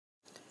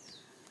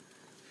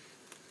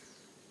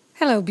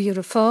Hello,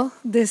 beautiful.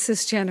 This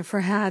is Jennifer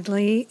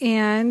Hadley,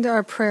 and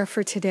our prayer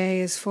for today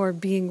is for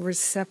being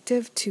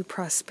receptive to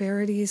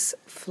prosperity's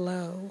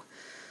flow.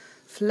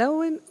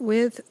 Flowing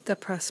with the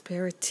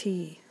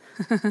prosperity.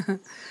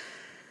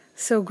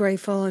 So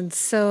grateful and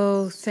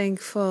so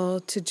thankful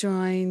to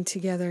join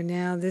together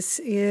now. This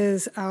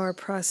is our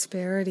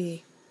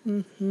prosperity.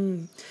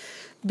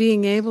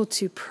 Being able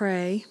to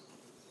pray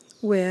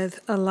with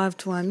a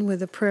loved one,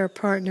 with a prayer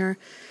partner,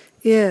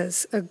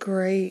 is a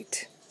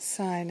great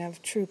sign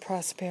of true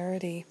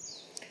prosperity.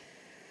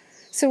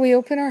 So we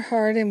open our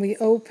heart and we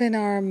open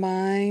our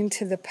mind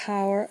to the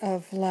power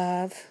of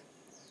love.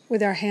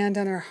 With our hand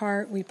on our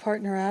heart, we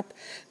partner up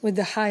with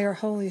the higher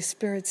Holy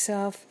Spirit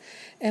self,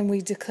 and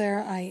we declare,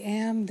 I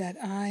am that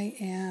I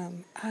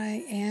am.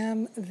 I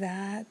am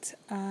that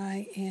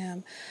I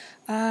am.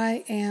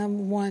 I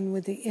am one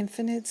with the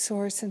infinite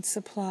source and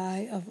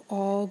supply of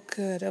all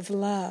good, of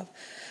love,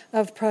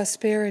 of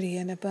prosperity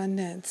and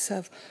abundance,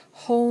 of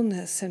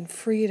wholeness and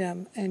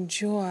freedom and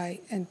joy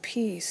and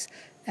peace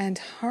and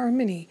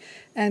harmony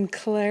and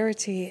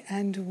clarity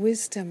and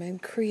wisdom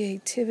and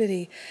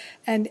creativity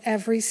and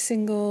every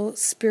single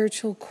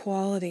spiritual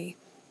quality.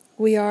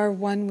 We are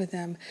one with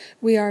them.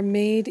 We are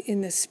made in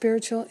the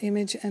spiritual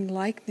image and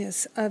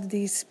likeness of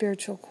these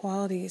spiritual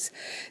qualities.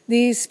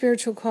 These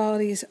spiritual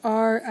qualities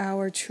are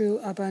our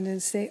true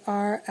abundance. They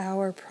are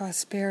our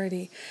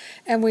prosperity.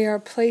 And we are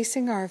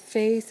placing our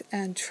faith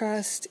and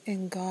trust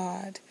in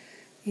God.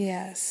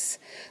 Yes,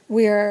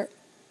 we are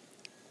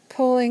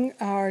pulling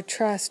our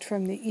trust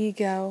from the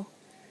ego,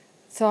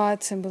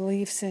 thoughts and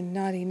beliefs and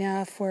not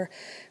enough. We're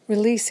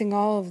releasing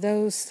all of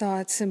those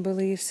thoughts and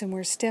beliefs, and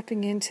we're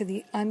stepping into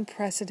the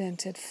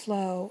unprecedented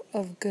flow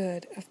of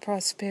good, of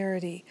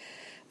prosperity,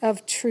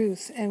 of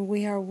truth, and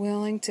we are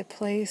willing to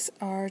place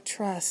our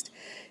trust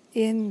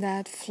in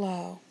that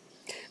flow.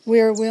 We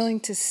are willing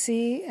to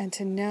see and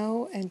to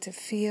know and to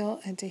feel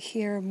and to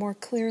hear more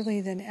clearly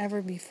than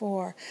ever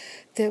before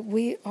that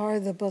we are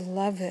the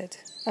beloved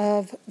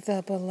of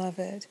the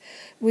beloved.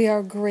 We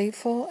are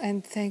grateful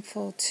and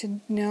thankful to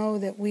know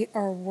that we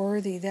are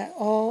worthy, that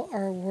all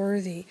are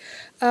worthy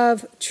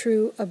of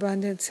true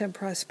abundance and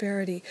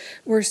prosperity.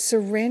 We're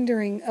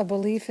surrendering a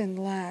belief in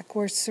lack.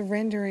 We're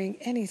surrendering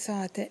any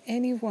thought that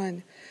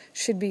anyone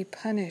should be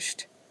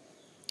punished,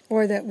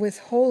 or that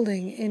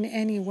withholding in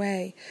any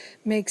way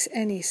makes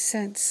any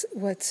sense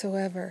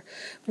whatsoever.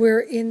 We're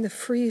in the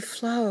free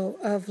flow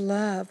of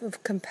love,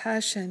 of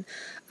compassion,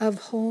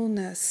 of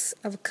wholeness,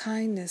 of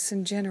kindness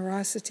and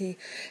generosity,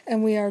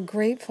 and we are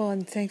grateful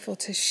and thankful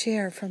to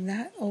share from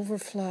that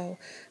overflow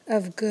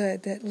of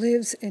good that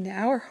lives in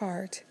our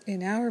heart,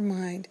 in our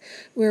mind.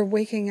 We're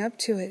waking up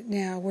to it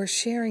now. We're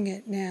sharing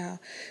it now,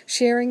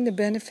 sharing the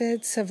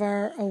benefits of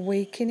our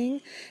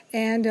awakening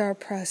and our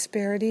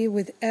prosperity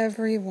with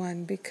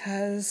everyone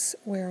because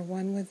we're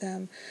one with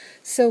them.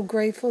 So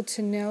grateful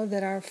to know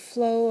that our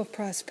flow of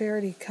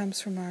prosperity comes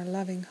from our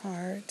loving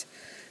heart.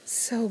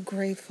 So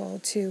grateful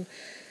to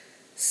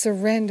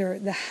surrender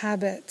the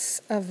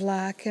habits of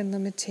lack and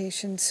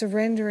limitation,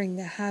 surrendering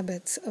the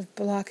habits of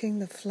blocking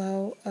the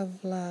flow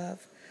of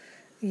love.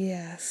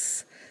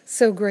 Yes,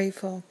 so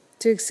grateful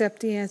to accept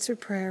the answered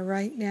prayer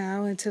right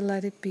now and to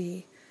let it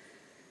be.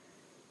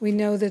 We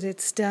know that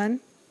it's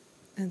done,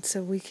 and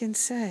so we can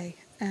say,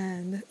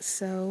 and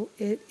so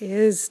it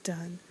is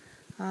done.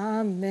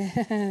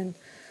 Amen.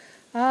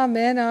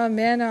 Amen,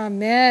 amen,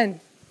 amen.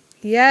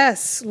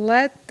 Yes,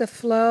 let the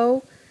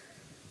flow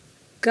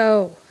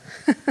go.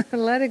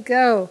 Let it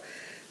go.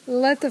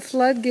 Let the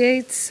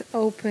floodgates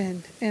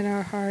open in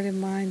our heart and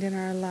mind and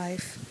our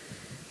life.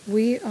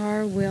 We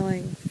are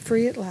willing,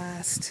 free at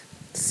last.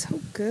 So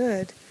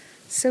good.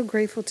 So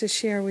grateful to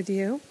share with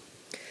you.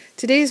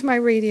 Today's my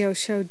radio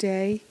show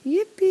day.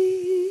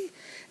 Yippee!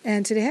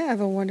 And today I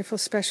have a wonderful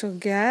special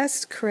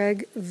guest,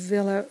 Craig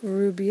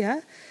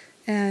Villarubia.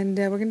 And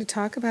we're going to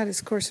talk about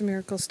his Course in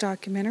Miracles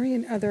documentary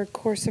and other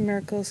Course in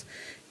Miracles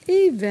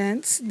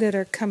events that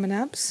are coming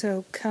up.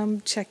 So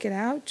come check it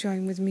out.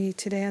 Join with me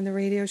today on the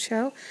radio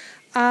show.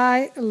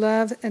 I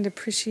love and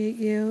appreciate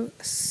you.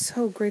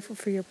 So grateful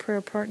for your prayer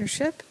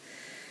partnership.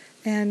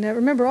 And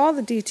remember, all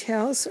the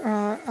details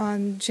are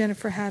on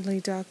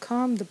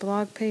jenniferhadley.com, the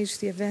blog page,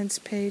 the events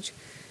page.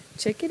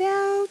 Check it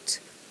out.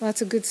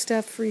 Lots of good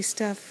stuff, free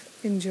stuff.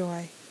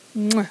 Enjoy.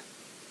 Mwah.